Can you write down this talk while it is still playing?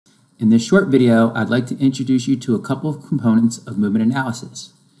In this short video, I'd like to introduce you to a couple of components of movement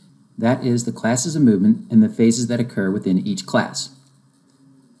analysis. That is the classes of movement and the phases that occur within each class.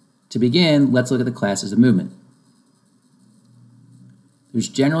 To begin, let's look at the classes of movement. There's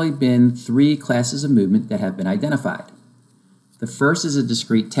generally been three classes of movement that have been identified. The first is a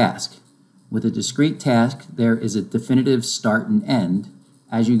discrete task. With a discrete task, there is a definitive start and end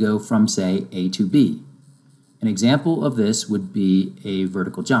as you go from, say, A to B. An example of this would be a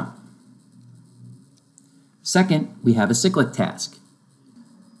vertical jump. Second, we have a cyclic task.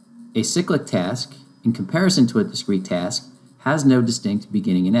 A cyclic task, in comparison to a discrete task, has no distinct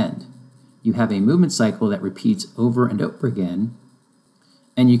beginning and end. You have a movement cycle that repeats over and over again,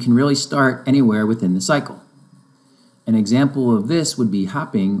 and you can really start anywhere within the cycle. An example of this would be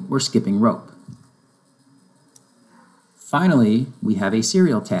hopping or skipping rope. Finally, we have a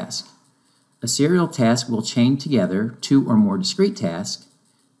serial task. A serial task will chain together two or more discrete tasks,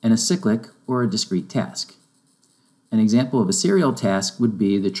 and a cyclic or a discrete task. An example of a serial task would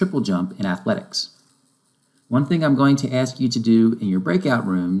be the triple jump in athletics. One thing I'm going to ask you to do in your breakout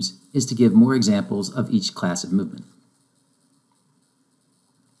rooms is to give more examples of each class of movement.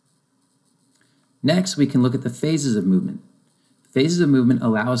 Next, we can look at the phases of movement. Phases of movement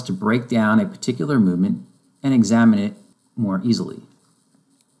allow us to break down a particular movement and examine it more easily.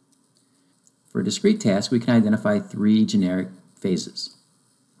 For a discrete task, we can identify three generic phases.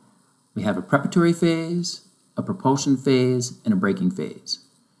 We have a preparatory phase, a propulsion phase, and a braking phase.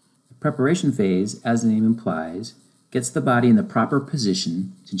 The preparation phase, as the name implies, gets the body in the proper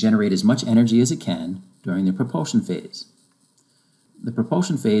position to generate as much energy as it can during the propulsion phase. The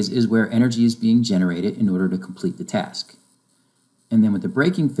propulsion phase is where energy is being generated in order to complete the task. And then with the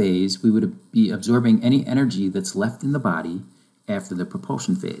braking phase, we would be absorbing any energy that's left in the body after the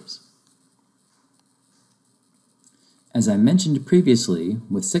propulsion phase. As I mentioned previously,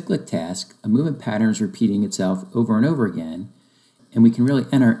 with cyclic task, a movement pattern is repeating itself over and over again, and we can really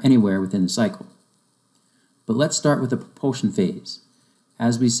enter anywhere within the cycle. But let's start with the propulsion phase.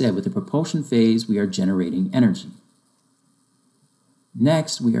 As we said, with the propulsion phase, we are generating energy.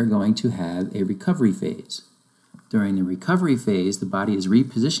 Next, we are going to have a recovery phase. During the recovery phase, the body is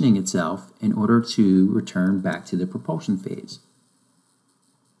repositioning itself in order to return back to the propulsion phase.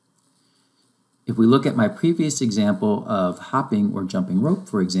 If we look at my previous example of hopping or jumping rope,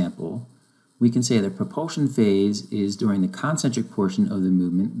 for example, we can say the propulsion phase is during the concentric portion of the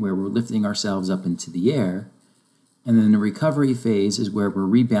movement where we're lifting ourselves up into the air, and then the recovery phase is where we're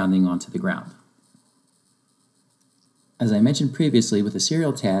rebounding onto the ground. As I mentioned previously, with a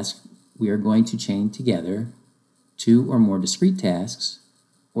serial task, we are going to chain together two or more discrete tasks,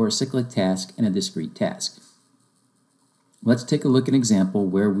 or a cyclic task and a discrete task. Let's take a look at an example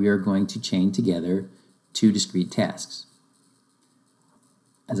where we are going to chain together two discrete tasks.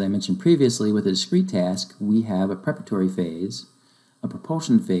 As I mentioned previously, with a discrete task, we have a preparatory phase, a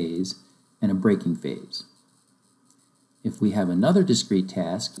propulsion phase, and a braking phase. If we have another discrete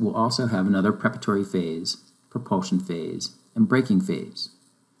task, we'll also have another preparatory phase, propulsion phase, and braking phase.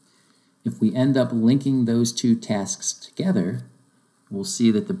 If we end up linking those two tasks together, we'll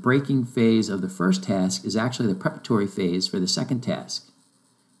see that the braking phase of the first task is actually the preparatory phase for the second task.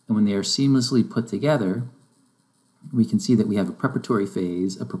 And when they are seamlessly put together, we can see that we have a preparatory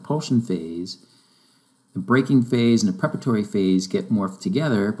phase, a propulsion phase, the braking phase and the preparatory phase get morphed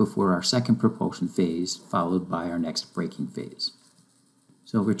together before our second propulsion phase, followed by our next braking phase.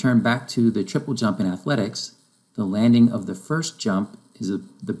 So if we return back to the triple jump in athletics, the landing of the first jump is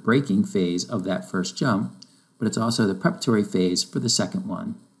the braking phase of that first jump, but it's also the preparatory phase for the second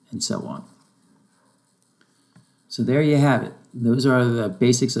one, and so on. So there you have it. Those are the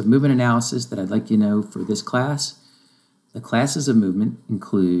basics of movement analysis that I'd like you to know for this class. The classes of movement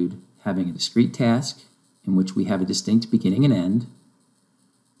include having a discrete task, in which we have a distinct beginning and end.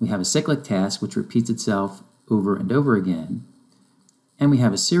 We have a cyclic task, which repeats itself over and over again. And we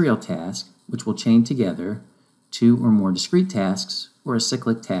have a serial task, which will chain together two or more discrete tasks, or a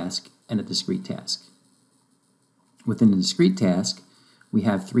cyclic task and a discrete task. Within the discrete task, we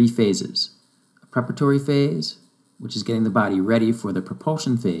have three phases. A preparatory phase, which is getting the body ready for the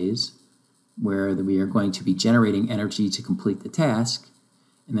propulsion phase, where we are going to be generating energy to complete the task,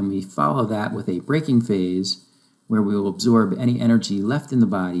 and then we follow that with a braking phase, where we will absorb any energy left in the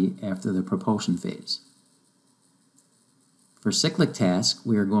body after the propulsion phase. For cyclic tasks,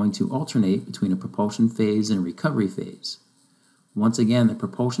 we are going to alternate between a propulsion phase and a recovery phase. Once again, the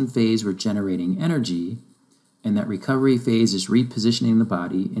propulsion phase, we're generating energy, and that recovery phase is repositioning the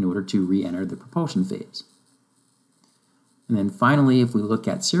body in order to re-enter the propulsion phase. And then finally, if we look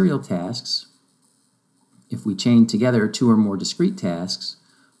at serial tasks, if we chain together two or more discrete tasks,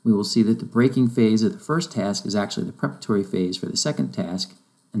 we will see that the breaking phase of the first task is actually the preparatory phase for the second task,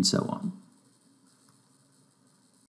 and so on.